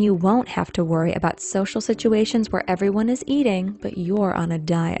 and you won't have to worry about social situations where everyone is eating, but you're on a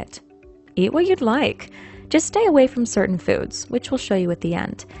diet. Eat what you'd like. Just stay away from certain foods, which we'll show you at the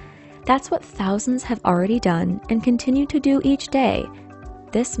end. That's what thousands have already done and continue to do each day,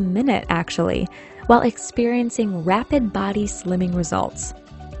 this minute actually, while experiencing rapid body slimming results.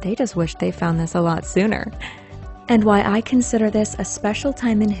 They just wish they found this a lot sooner. And why I consider this a special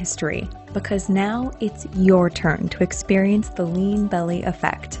time in history, because now it's your turn to experience the lean belly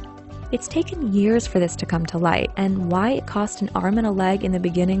effect. It's taken years for this to come to light, and why it cost an arm and a leg in the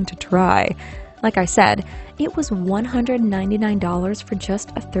beginning to try. Like I said, it was $199 for just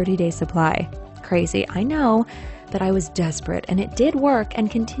a 30-day supply. Crazy, I know, but I was desperate, and it did work and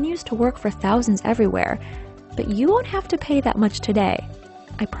continues to work for thousands everywhere. But you won't have to pay that much today,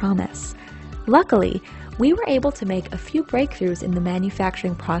 I promise. Luckily, we were able to make a few breakthroughs in the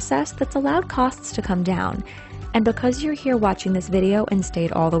manufacturing process that's allowed costs to come down. And because you're here watching this video and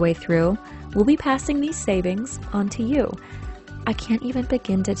stayed all the way through, we'll be passing these savings on to you. I can't even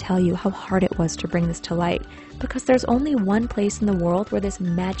begin to tell you how hard it was to bring this to light, because there's only one place in the world where this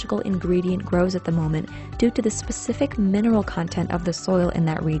magical ingredient grows at the moment due to the specific mineral content of the soil in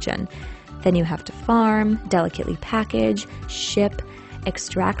that region. Then you have to farm, delicately package, ship,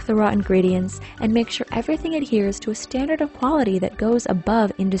 extract the raw ingredients, and make sure everything adheres to a standard of quality that goes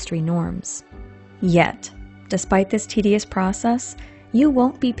above industry norms. Yet, despite this tedious process, you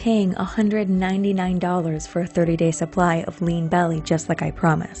won't be paying $199 for a 30-day supply of Lean Belly just like I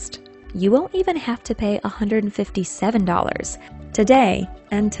promised. You won't even have to pay $157. Today,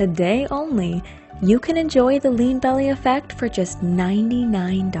 and today only, you can enjoy the Lean Belly effect for just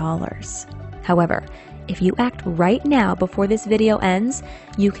 $99. However, if you act right now before this video ends,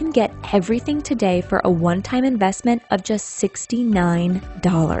 you can get everything today for a one-time investment of just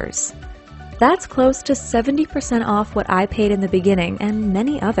 $69. That's close to 70% off what I paid in the beginning and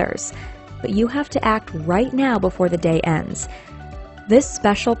many others. But you have to act right now before the day ends. This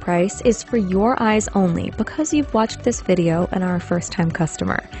special price is for your eyes only because you've watched this video and are a first-time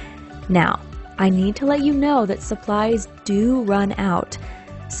customer. Now, I need to let you know that supplies do run out.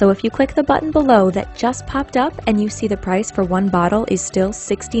 So if you click the button below that just popped up and you see the price for one bottle is still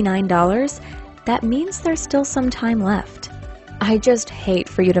 $69, that means there's still some time left. I just hate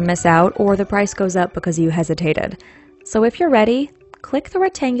for you to miss out or the price goes up because you hesitated. So if you're ready, click the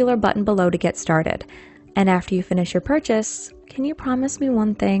rectangular button below to get started. And after you finish your purchase, can you promise me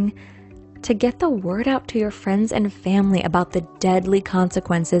one thing? To get the word out to your friends and family about the deadly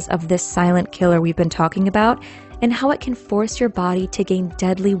consequences of this silent killer we've been talking about and how it can force your body to gain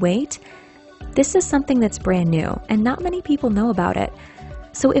deadly weight? This is something that's brand new and not many people know about it.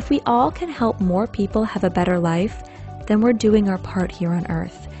 So if we all can help more people have a better life, then we're doing our part here on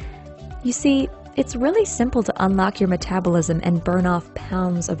Earth. You see, it's really simple to unlock your metabolism and burn off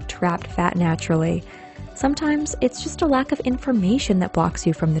pounds of trapped fat naturally. Sometimes it's just a lack of information that blocks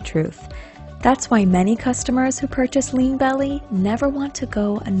you from the truth. That's why many customers who purchase Lean Belly never want to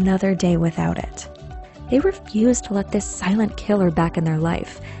go another day without it. They refuse to let this silent killer back in their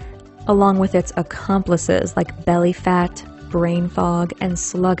life, along with its accomplices like belly fat, brain fog, and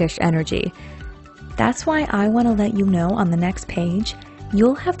sluggish energy. That's why I want to let you know on the next page,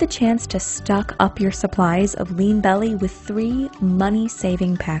 you'll have the chance to stock up your supplies of Lean Belly with 3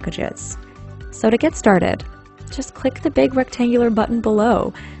 money-saving packages. So to get started, just click the big rectangular button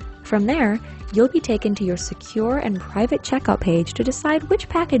below. From there, you'll be taken to your secure and private checkout page to decide which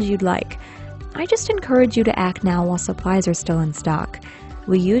package you'd like. I just encourage you to act now while supplies are still in stock.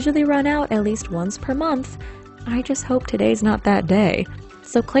 We usually run out at least once per month. I just hope today's not that day.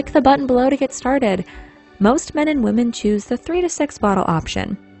 So click the button below to get started. Most men and women choose the 3 to 6 bottle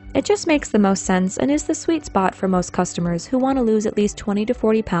option. It just makes the most sense and is the sweet spot for most customers who want to lose at least 20 to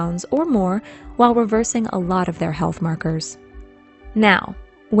 40 pounds or more while reversing a lot of their health markers. Now,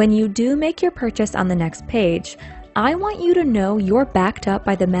 when you do make your purchase on the next page, I want you to know you're backed up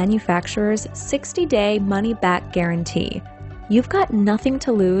by the manufacturer's 60-day money-back guarantee. You've got nothing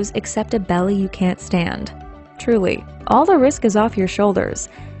to lose except a belly you can't stand. Truly, all the risk is off your shoulders.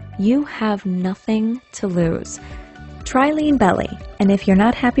 You have nothing to lose. Try Lean Belly, and if you're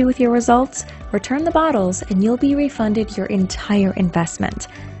not happy with your results, return the bottles and you'll be refunded your entire investment.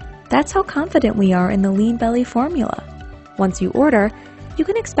 That's how confident we are in the Lean Belly formula. Once you order, you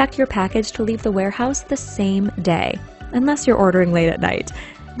can expect your package to leave the warehouse the same day, unless you're ordering late at night.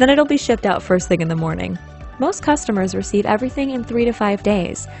 Then it'll be shipped out first thing in the morning. Most customers receive everything in 3 to 5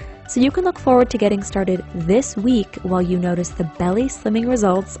 days, so you can look forward to getting started this week while you notice the belly slimming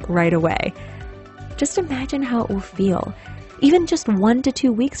results right away. Just imagine how it will feel, even just 1 to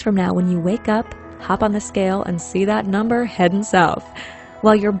 2 weeks from now when you wake up, hop on the scale, and see that number heading south,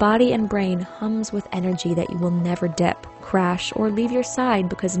 while your body and brain hums with energy that you will never dip, crash, or leave your side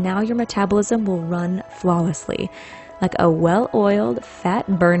because now your metabolism will run flawlessly, like a well-oiled,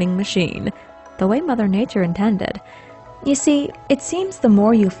 fat-burning machine, the way Mother Nature intended. You see, it seems the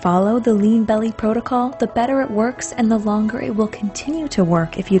more you follow the Lean Belly protocol, the better it works and the longer it will continue to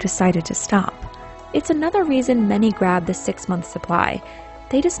work if you decided to stop. It's another reason many grab the 6-month supply.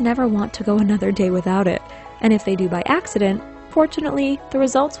 They just never want to go another day without it. And if they do by accident, fortunately, the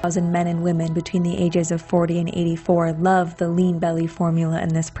results in men and women between the ages of 40 and 84 love the Lean Belly formula in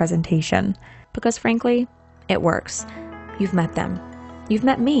this presentation. Because frankly, it works. You've met them. You've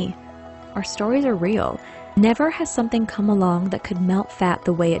met me. Our stories are real. Never has something come along that could melt fat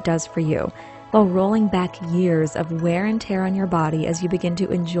the way it does for you, while rolling back years of wear and tear on your body as you begin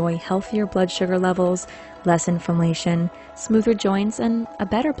to enjoy healthier blood sugar levels, less inflammation, smoother joints, and a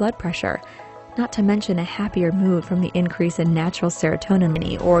better blood pressure. Not to mention a happier mood from the increase in natural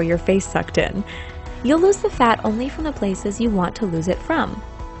serotonin or your face sucked in. You'll lose the fat only from the places you want to lose it from.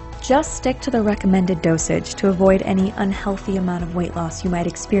 Just stick to the recommended dosage to avoid any unhealthy amount of weight loss you might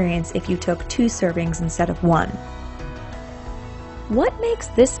experience if you took 2 servings instead of 1. What makes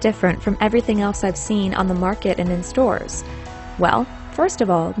this different from everything else I've seen on the market and in stores? Well, first of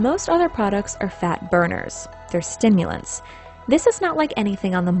all, most other products are fat burners. They're stimulants. This is not like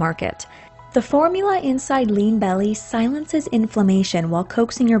anything on the market. The formula inside Lean Belly silences inflammation while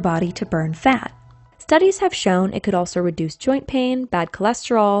coaxing your body to burn fat. Studies have shown it could also reduce joint pain, bad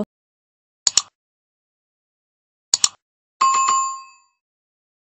cholesterol,